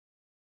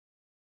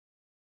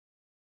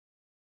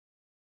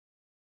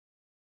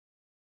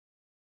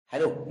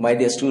Hello, my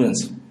dear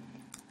students.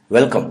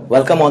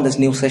 Welcome on this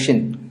new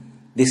session.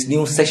 This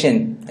new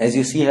session, as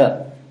you see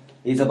here,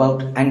 is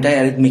about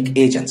antiarrhythmic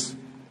agents.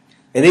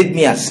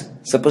 Arrhythmias,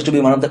 supposed to be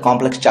one of the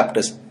complex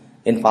chapters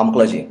in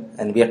pharmacology,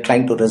 and we are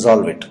trying to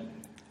resolve it.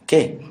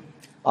 Okay.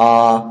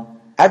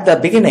 At the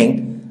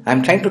beginning,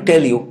 I'm trying to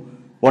tell you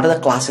what are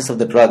the classes of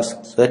the drugs,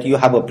 so that you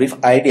have a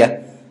brief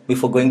idea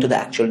before going to the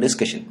actual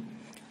discussion.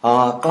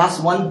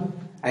 Class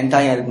 1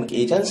 antiarrhythmic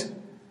agents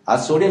are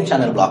sodium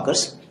channel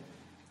blockers.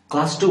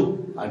 Class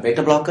 2 are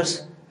beta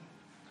blockers.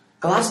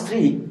 Class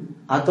 3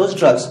 are those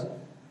drugs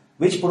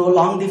which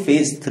prolong the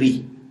phase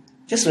 3.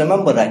 Just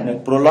remember right now,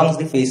 it prolongs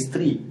the phase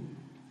 3.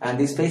 And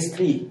this phase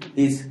 3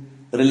 is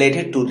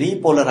related to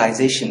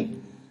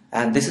repolarization.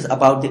 And this is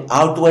about the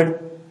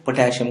outward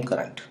potassium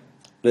current.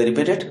 Do I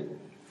repeat it?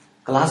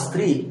 Class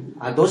 3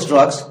 are those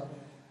drugs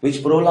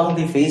which prolong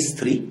the phase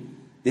 3.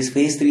 This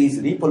phase 3 is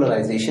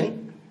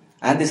repolarization.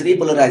 And this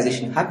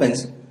repolarization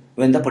happens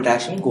when the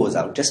potassium goes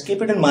out. Just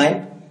keep it in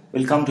mind.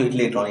 We'll come to it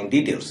later on in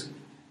details.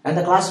 And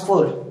the class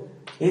 4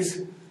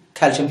 is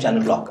calcium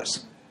channel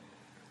blockers.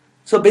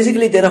 So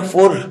basically there are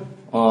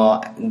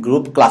 4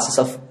 group classes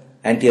of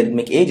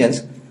antiarrhythmic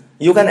agents.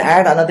 You can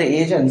add another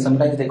agent,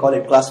 sometimes they call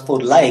it class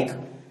 4 like,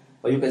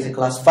 or you can say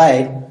class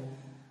 5,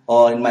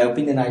 or in my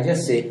opinion I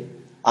just say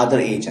other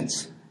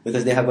agents,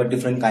 because they have got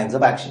different kinds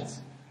of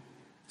actions.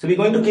 So we're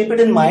going to keep it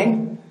in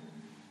mind.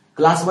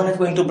 Class 1 is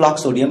going to block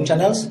sodium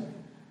channels.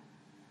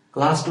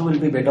 Class 2 will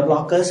be beta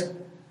blockers.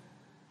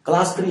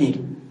 Class 3,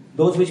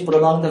 those which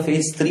prolong the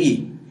phase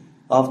 3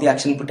 of the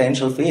action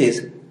potential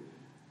phase,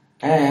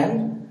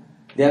 and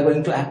they are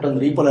going to act on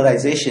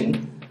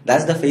repolarization.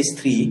 That's the phase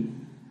 3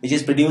 which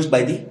is produced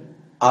by the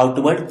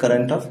outward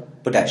current of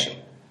potassium.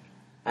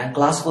 And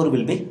class 4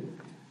 will be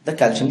the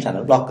calcium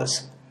channel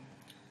blockers.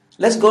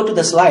 Let's go to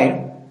the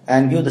slide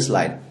and view the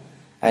slide.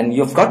 And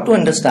you've got to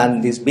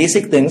understand these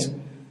basic things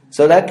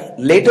so that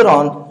later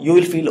on you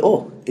will feel,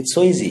 oh, it's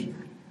so easy.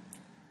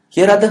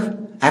 Here are the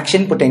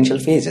action potential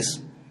phases.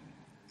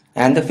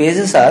 And the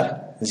phases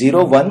are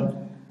 0,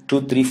 1,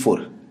 2, 3,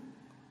 4.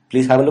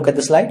 Please have a look at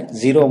the slide.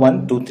 0,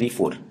 1, 2, 3,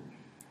 4.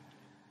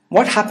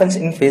 What happens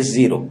in phase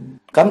 0?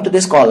 Come to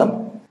this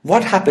column.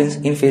 What happens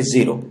in phase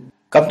 0?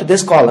 Come to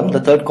this column.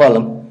 The third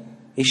column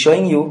is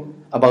showing you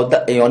about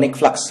the ionic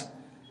flux.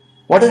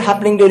 What is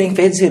happening during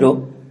phase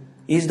 0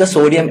 is the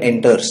sodium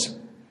enters.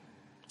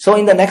 So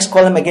in the next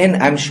column again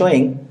I am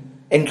showing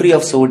entry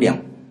of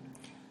sodium.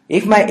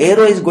 If my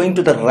arrow is going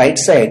to the right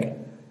side,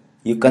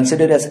 you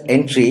consider it as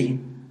entry.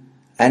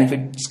 And if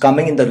it's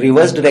coming in the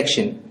reverse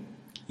direction,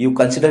 you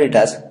consider it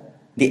as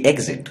the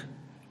exit.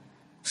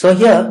 So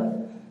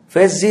here,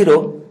 phase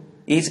 0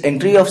 is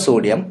entry of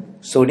sodium.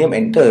 Sodium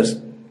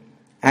enters,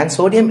 and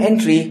sodium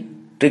entry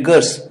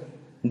triggers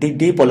the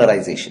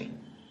depolarization.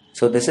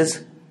 So this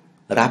is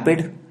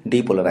rapid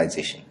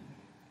depolarization.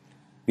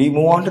 We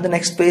move on to the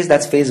next phase,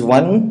 that's phase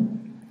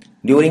 1.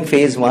 During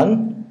phase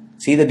 1,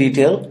 see the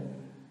detail,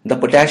 the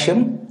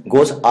potassium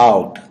goes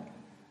out.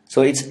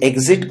 So it's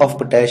exit of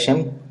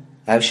potassium.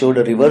 I have showed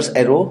a reverse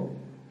arrow,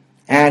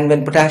 and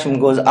when potassium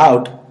goes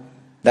out,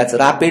 that's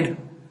rapid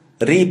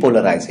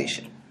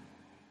repolarization.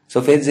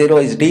 So phase 0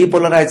 is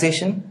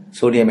depolarization,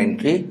 sodium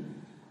entry.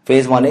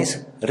 Phase 1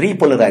 is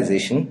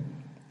repolarization,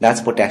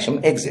 that's potassium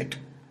exit.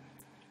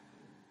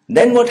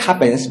 Then what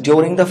happens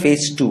during the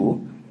phase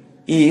 2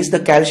 is the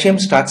calcium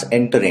starts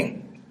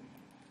entering,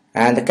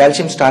 and the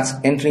calcium starts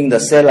entering the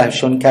cell. I have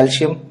shown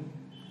calcium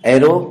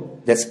arrow,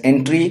 that's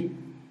entry,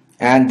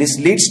 and this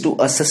leads to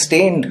a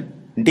sustained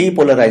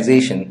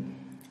depolarization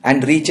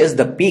and reaches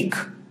the peak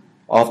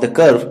of the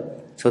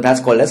curve, so that's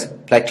called as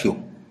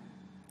plateau.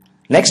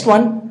 Next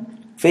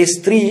one, phase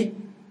 3,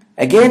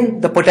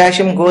 again the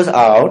potassium goes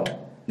out.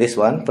 This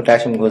one,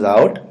 potassium goes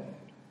out.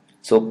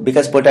 So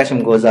because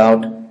potassium goes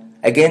out,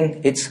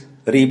 again it's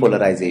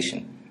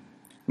repolarization.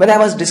 When I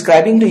was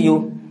describing to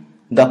you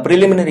the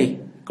preliminary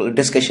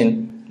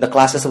discussion, the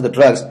classes of the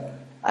drugs,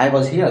 I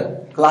was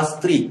here, class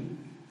 3,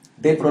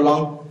 they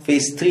prolong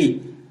phase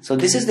 3. So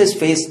this is this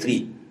phase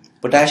 3.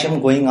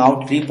 Potassium going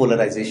out,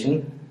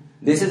 repolarization.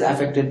 This is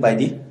affected by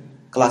the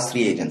class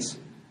 3 agents.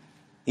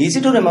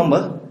 Easy to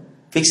remember.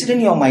 Fix it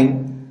in your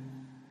mind.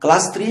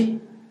 Class 3,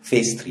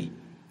 phase 3.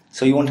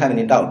 So you won't have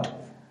any doubt.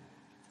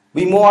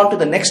 We move on to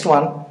the next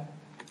one,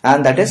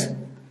 and that is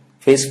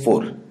phase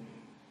 4.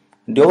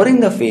 During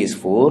the phase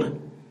 4,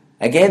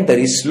 again there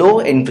is slow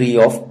entry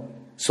of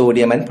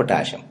sodium and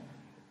potassium.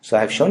 So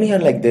I have shown here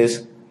like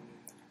this.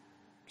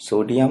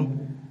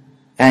 Sodium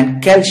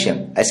and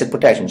calcium. I said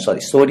potassium,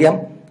 sorry.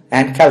 Sodium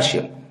and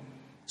calcium.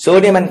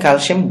 Sodium and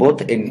calcium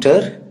both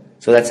enter,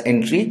 so that's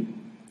entry.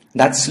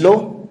 That's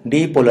slow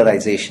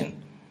depolarization,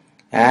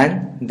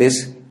 and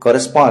this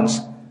corresponds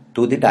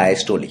to the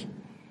diastole.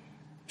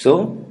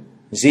 So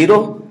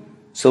 0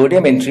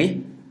 sodium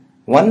entry,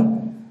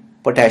 1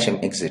 potassium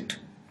exit.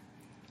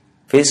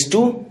 Phase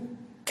 2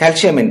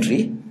 calcium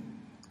entry,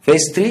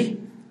 phase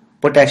 3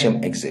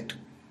 potassium exit,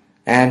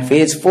 and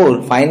phase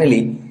 4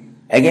 finally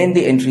again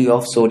the entry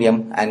of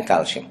sodium and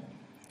calcium.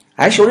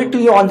 I showed it to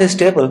you on this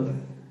table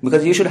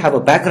because you should have a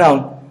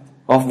background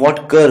of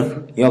what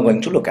curve you are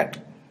going to look at.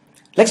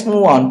 Let's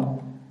move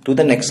on to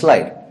the next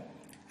slide.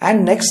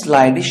 And next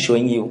slide is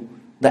showing you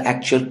the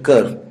actual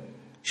curve,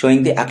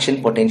 showing the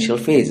action potential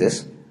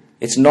phases.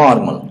 It's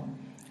normal.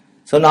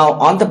 So now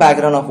on the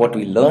background of what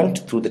we learned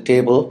through the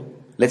table,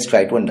 let's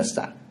try to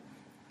understand.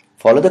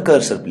 Follow the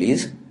cursor,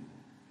 please.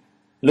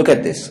 Look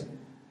at this.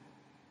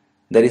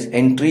 There is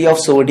entry of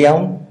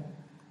sodium,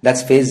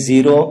 that's phase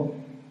 0.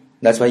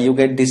 That's why you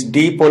get this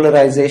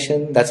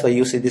depolarization. That's why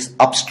you see this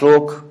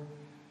upstroke.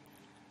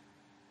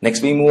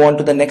 Next we move on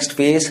to the next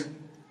phase.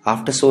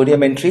 After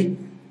sodium entry,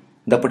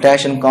 the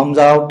potassium comes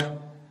out,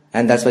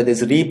 and that's why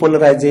there's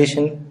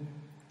repolarization.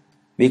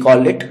 We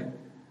call it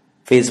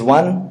phase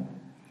 1.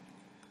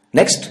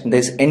 Next,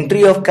 there's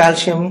entry of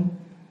calcium,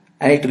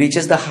 and it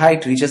reaches the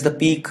height, reaches the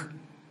peak.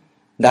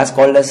 That's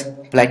called as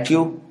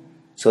plateau.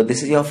 So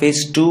this is your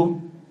phase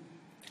 2.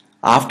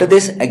 After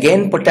this,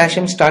 again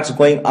potassium starts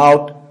going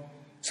out.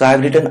 So I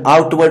have written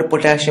outward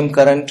potassium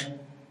current,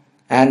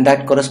 and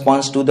that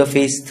corresponds to the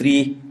phase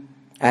 3.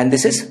 And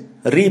this is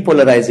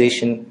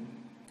repolarization.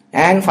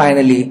 And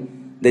finally,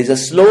 there is a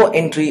slow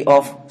entry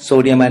of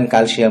sodium and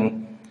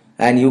calcium,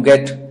 and you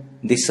get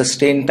this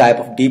sustained type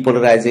of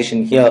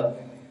depolarization here,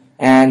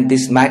 and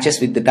this matches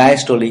with the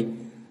diastolic.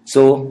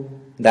 So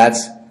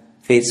that's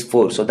phase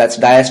 4. So that's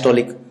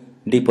diastolic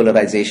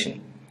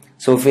depolarization.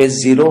 So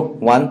phase 0,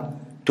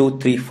 1, 2,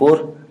 3,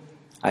 4.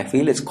 I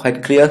feel it's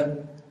quite clear.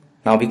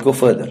 Now we go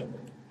further.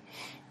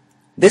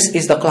 This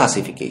is the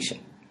classification.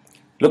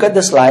 Look at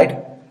the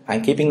slide.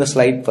 I'm keeping the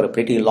slide for a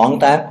pretty long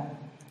time.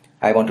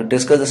 I want to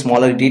discuss the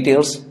smaller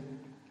details.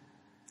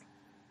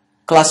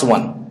 Class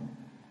 1.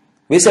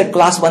 We said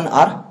class 1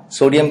 are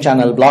sodium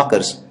channel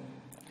blockers.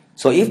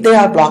 So if they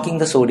are blocking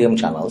the sodium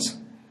channels,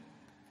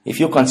 if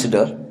you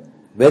consider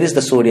where is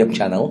the sodium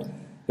channel,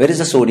 where is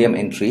the sodium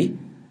entry,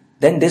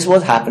 then this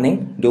was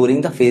happening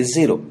during the phase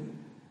 0.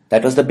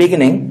 That was the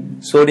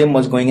beginning. Sodium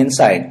was going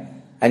inside,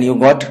 and you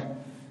got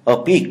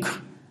a peak.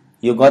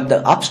 You got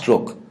the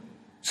upstroke.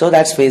 So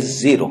that's phase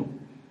 0.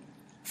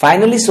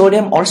 Finally,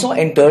 sodium also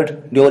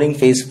entered during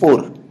phase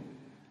 4.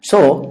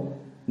 So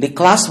the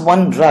class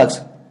 1 drugs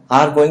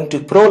are going to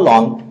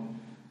prolong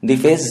the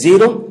phase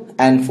 0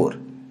 and 4.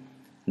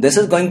 This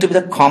is going to be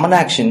the common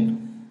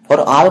action for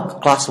all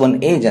class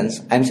 1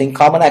 agents. I am saying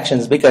common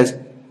actions because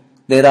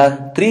there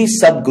are 3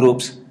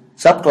 subgroups,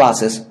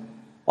 subclasses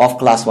of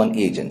class 1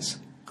 agents.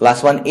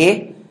 Class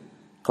 1A,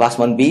 class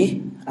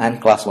 1B,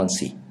 and class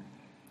 1C.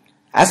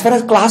 As far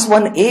as class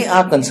 1A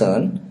are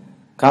concerned,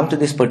 come to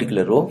this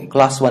particular row,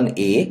 class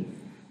 1A,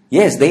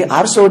 yes, they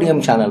are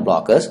sodium channel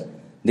blockers.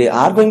 They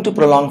are going to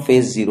prolong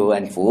phase 0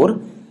 and 4.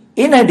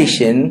 In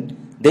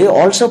addition, they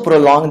also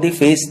prolong the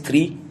phase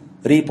 3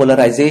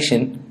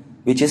 repolarization,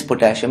 which is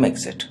potassium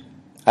exit.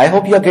 I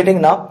hope you are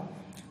getting now.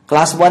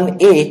 Class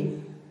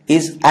 1A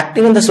is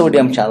acting on the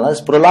sodium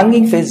channels,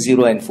 prolonging phase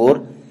 0 and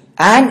 4,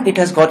 and it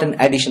has got an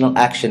additional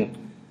action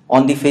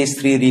on the phase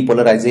 3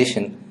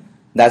 repolarization,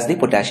 that's the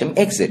potassium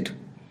exit.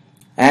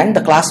 And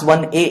the class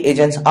 1A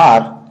agents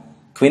are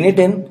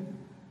quinidine,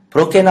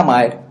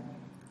 procainamide,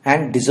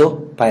 and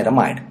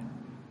disopyramide.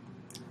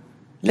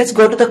 Let's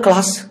go to the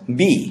class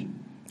B,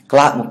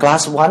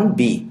 class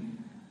 1B.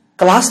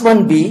 Class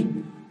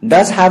 1B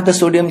does have the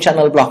sodium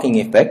channel blocking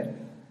effect,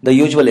 the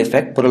usual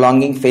effect,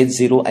 prolonging phase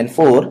 0 and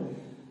 4.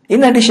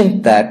 In addition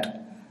to that,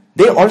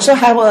 they also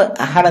have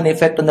an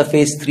effect on the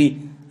phase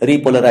 3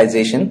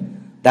 repolarization,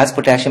 that's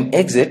potassium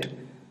exit,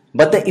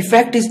 but the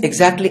effect is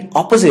exactly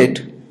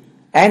opposite,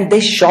 and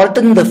they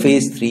shorten the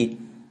phase 3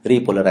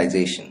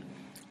 repolarization.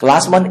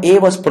 Class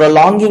 1A was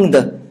prolonging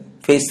the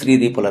phase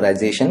 3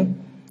 repolarization.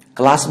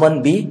 Class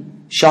 1B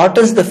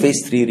shortens the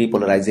phase 3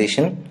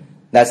 repolarization,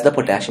 that's the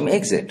potassium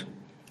exit.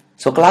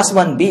 So class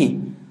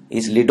 1B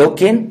is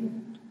lidocaine,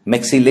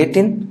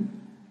 mexilatin,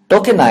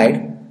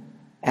 tokenide,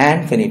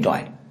 and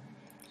phenytoin.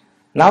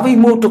 Now we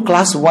move to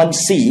class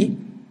 1C.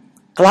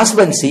 Class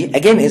 1C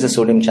again is a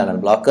sodium channel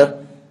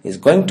blocker, is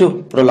going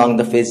to prolong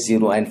the phase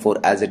 0 and 4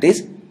 as it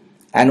is.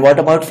 And what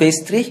about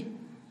phase 3?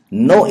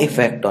 No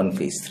effect on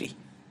phase 3.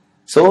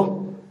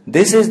 So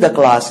this is the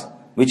class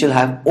which will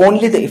have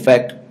only the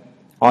effect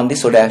on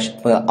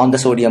the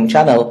sodium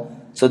channel.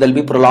 So there will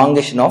be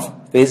prolongation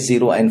of phase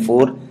 0 and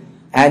 4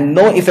 and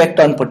no effect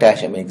on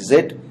potassium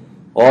exit,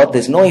 or there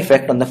is no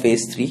effect on the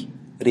phase 3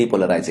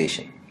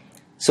 repolarization.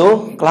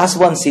 So class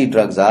 1C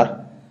drugs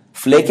are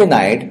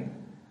flecainide,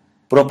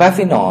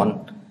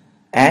 propafenone,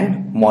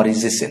 and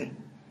morizicin.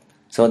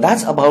 So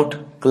that's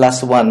about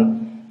class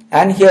 1.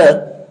 And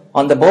here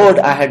on the board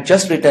I had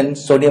just written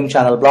sodium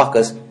channel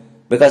blockers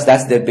because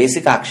that's their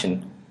basic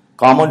action,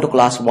 common to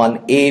class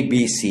 1A,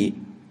 B, C,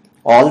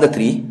 all the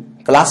 3.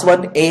 Class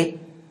 1A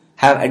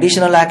have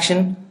additional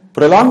action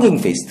prolonging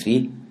phase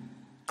 3.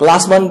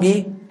 Class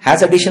 1B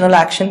has additional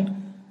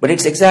action, but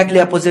it's exactly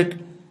opposite,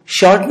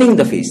 shortening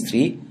the phase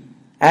 3.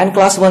 And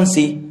class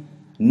 1C,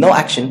 no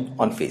action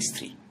on phase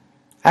 3.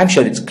 I'm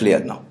sure it's clear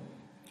now.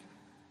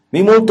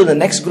 We move to the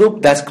next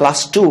group, that's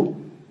class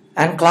 2.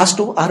 And class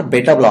 2 are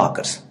beta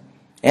blockers.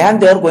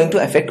 And they are going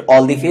to affect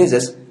all the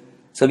phases.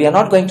 So we are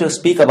not going to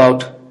speak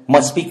about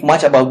must speak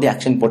much about the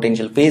action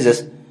potential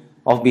phases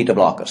of beta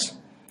blockers.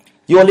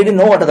 You already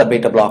know what are the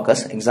beta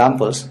blockers.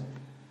 Examples: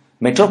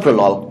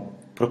 metoprolol,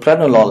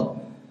 propranolol,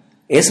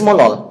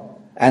 esmolol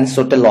and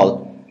sotalol.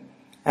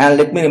 And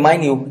let me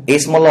remind you,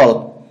 esmolol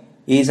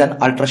is an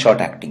ultra short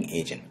acting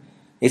agent.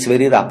 It's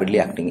very rapidly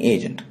acting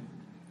agent.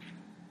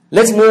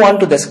 Let's move on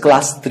to this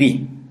class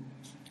 3.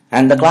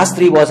 And the class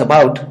 3 was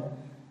about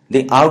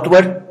the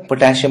outward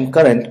potassium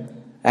current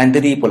and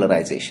the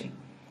repolarization.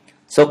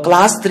 So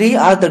class 3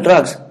 are the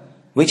drugs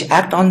which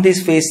act on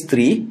this phase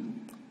 3,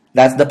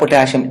 that's the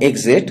potassium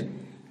exit,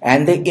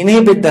 and they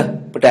inhibit the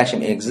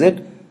potassium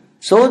exit.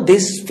 So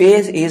this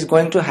phase is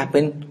going to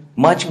happen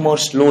much more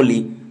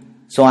slowly.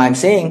 So I am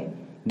saying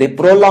they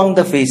prolong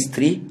the phase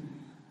 3,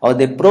 or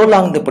they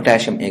prolong the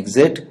potassium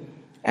exit,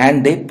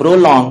 and they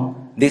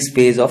prolong this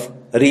phase of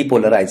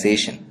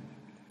repolarization.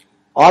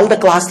 All the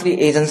class 3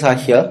 agents are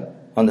here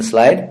on the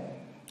slide.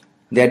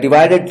 They are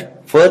divided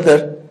further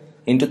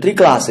into 3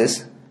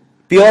 classes: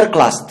 pure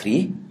class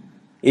 3,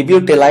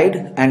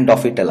 ibutyllide and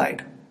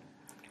dofetilide.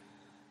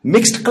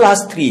 Mixed class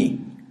 3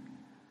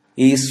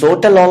 is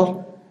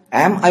sotalol,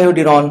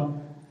 amiodidone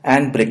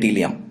and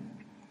bretylium.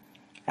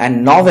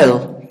 And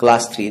novel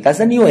class 3, that's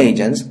the new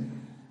agents,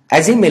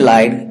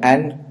 azimilide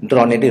and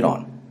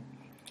dronedarone.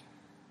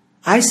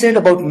 I said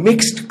about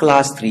mixed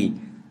class 3,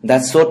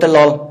 that's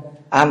sotalol,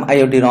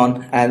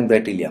 amiodidone and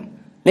bretylium.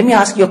 Let me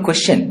ask you a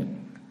question.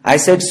 I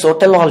said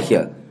sotalol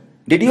here.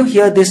 Did you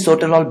hear this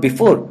sotalol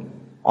before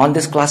on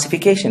this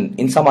classification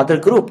in some other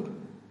group?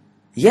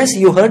 Yes,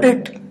 you heard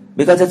it,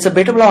 because it's a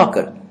beta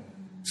blocker.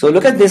 So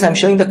look at this, I'm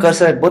showing the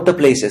cursor at both the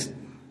places.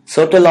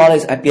 Sotalol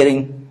is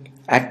appearing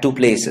at 2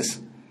 places.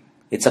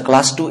 It's a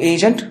class 2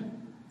 agent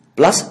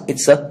plus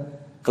it's a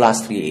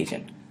class 3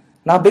 agent.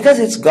 Now because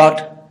it's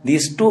got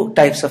these 2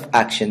 types of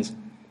actions,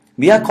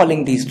 we are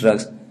calling these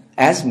drugs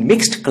as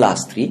mixed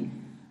class 3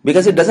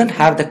 because it doesn't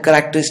have the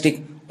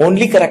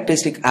only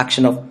characteristic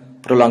action of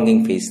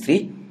prolonging phase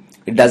 3.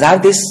 It does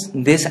have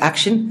this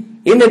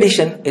action. In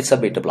addition, it's a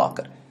beta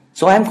blocker.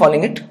 So I am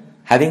calling it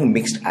having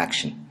mixed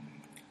action.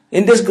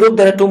 In this group,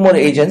 there are 2 more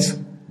agents,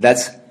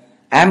 that's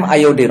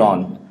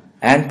amiodidone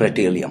and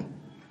bretylium.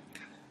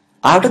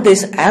 After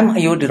this,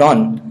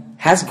 amiodidone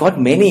has got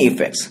many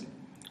effects.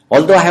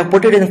 Although I have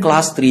put it in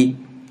class 3,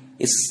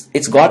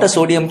 it's got a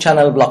sodium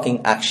channel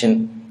blocking action.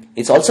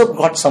 It's also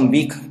got some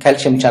weak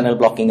calcium channel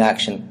blocking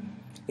action.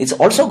 It's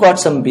also got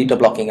some beta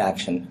blocking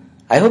action.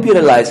 I hope you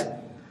realize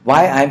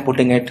why I am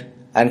putting it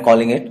and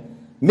calling it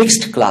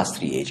mixed class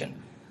 3 agent.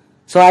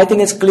 So I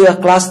think it's clear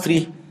class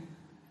 3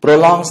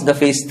 prolongs the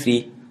phase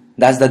 3,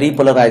 that's the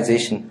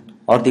repolarization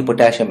or the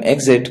potassium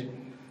exit,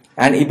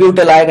 and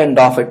ibutyllide and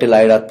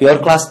dofetilide are pure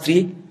class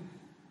 3,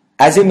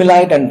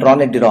 azimilide and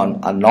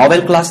dronedarone are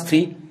novel class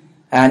 3,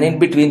 and in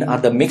between are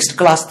the mixed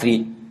class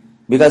 3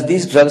 because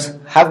these drugs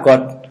have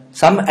got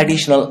some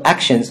additional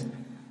actions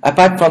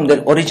apart from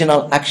their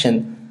original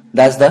action,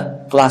 that's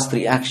the class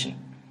 3 action.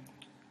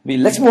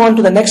 Let's move on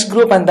to the next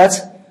group, and that's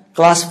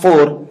class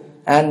 4,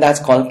 and that's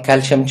called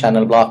calcium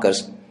channel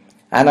blockers.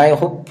 And I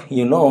hope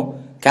you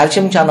know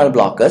calcium channel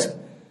blockers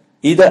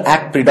either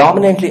act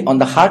predominantly on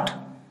the heart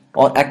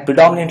or act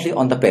predominantly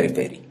on the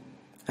periphery.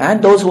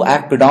 And those who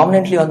act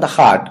predominantly on the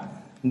heart,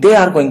 they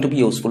are going to be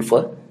useful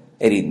for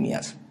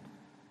arrhythmias.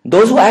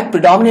 Those who act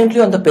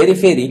predominantly on the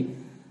periphery,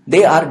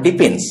 they are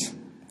dipins,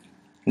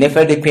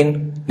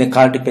 nifedipine,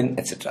 nicardipine,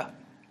 etc.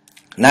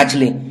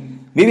 Naturally,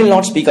 we will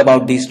not speak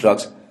about these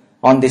drugs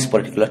on this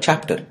particular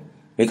chapter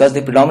because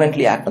they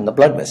predominantly act on the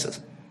blood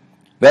vessels.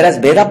 Whereas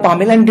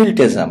verapamil and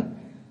diltiazem,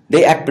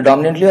 they act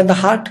predominantly on the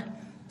heart.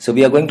 So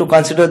we are going to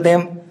consider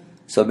them.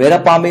 So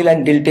verapamil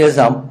and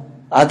diltiazem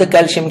are the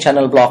calcium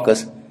channel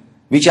blockers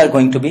which are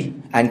going to be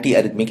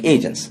antiarrhythmic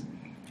agents.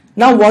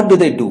 Now what do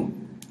they do?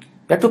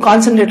 We have to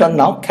concentrate on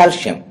now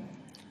calcium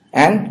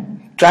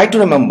and try to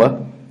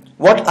remember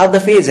what are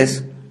the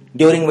phases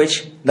during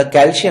which the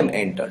calcium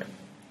entered.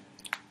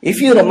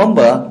 If you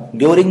remember,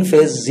 during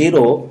phase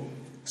 0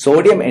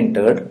 sodium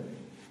entered,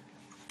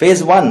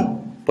 phase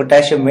 1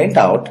 potassium went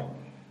out,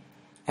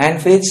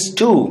 and phase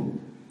 2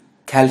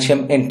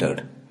 calcium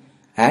entered,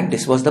 and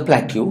this was the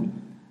plateau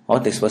or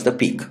this was the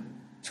peak.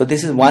 So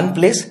this is one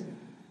place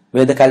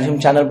where the calcium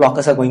channel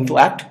blockers are going to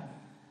act,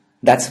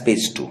 that's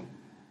phase 2.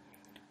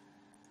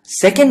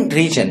 Second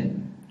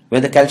region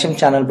where the calcium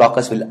channel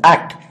blockers will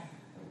act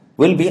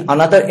will be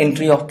another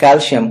entry of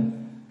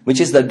calcium, which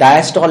is the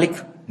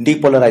diastolic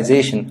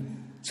depolarization.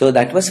 So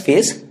that was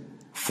phase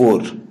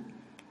 4.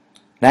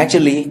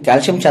 Naturally,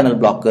 calcium channel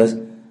blockers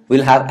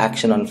will have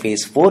action on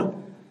phase 4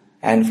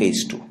 and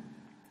phase 2.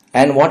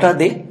 And what are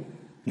they?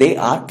 They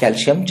are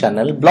calcium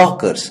channel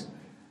blockers.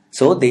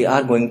 So they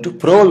are going to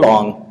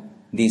prolong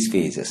these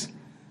phases.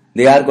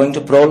 They are going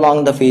to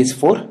prolong the phase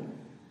 4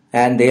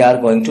 and they are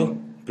going to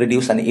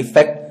produce an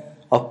effect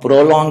of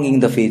prolonging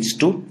the phase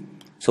 2.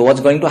 So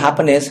what's going to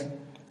happen is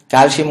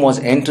calcium was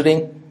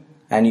entering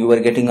and you were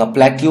getting a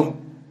plateau,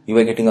 you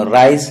were getting a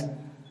rise.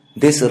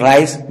 This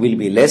rise will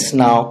be less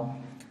now.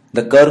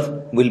 The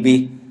curve will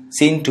be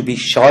seen to be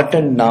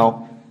shortened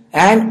now,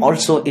 and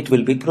also it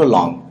will be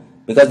prolonged.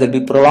 because there will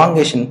be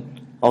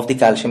prolongation of the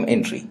calcium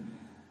entry.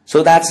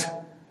 So that's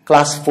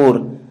class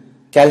 4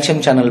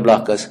 calcium channel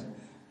blockers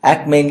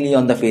act mainly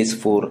on the phase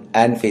 4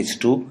 and phase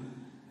 2,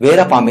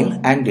 verapamil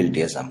and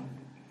diltiazem.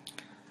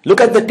 Look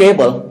at the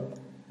table.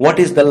 What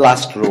is the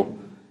last row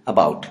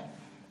about?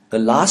 The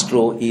last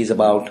row is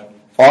about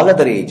all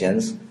other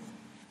agents.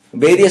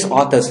 Various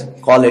authors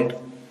call it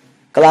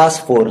class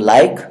 4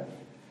 like,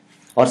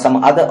 or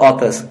some other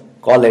authors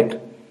call it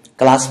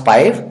class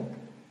 5.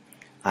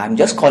 I am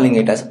just calling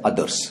it as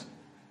others.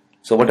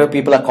 So whatever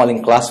people are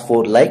calling class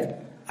 4 like,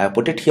 I have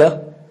put it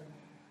here.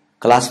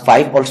 Class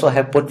 5 also I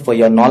have put for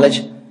your knowledge,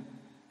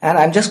 and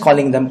I am just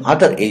calling them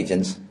other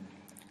agents.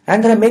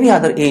 And there are many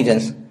other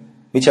agents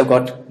which have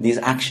got these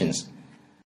actions.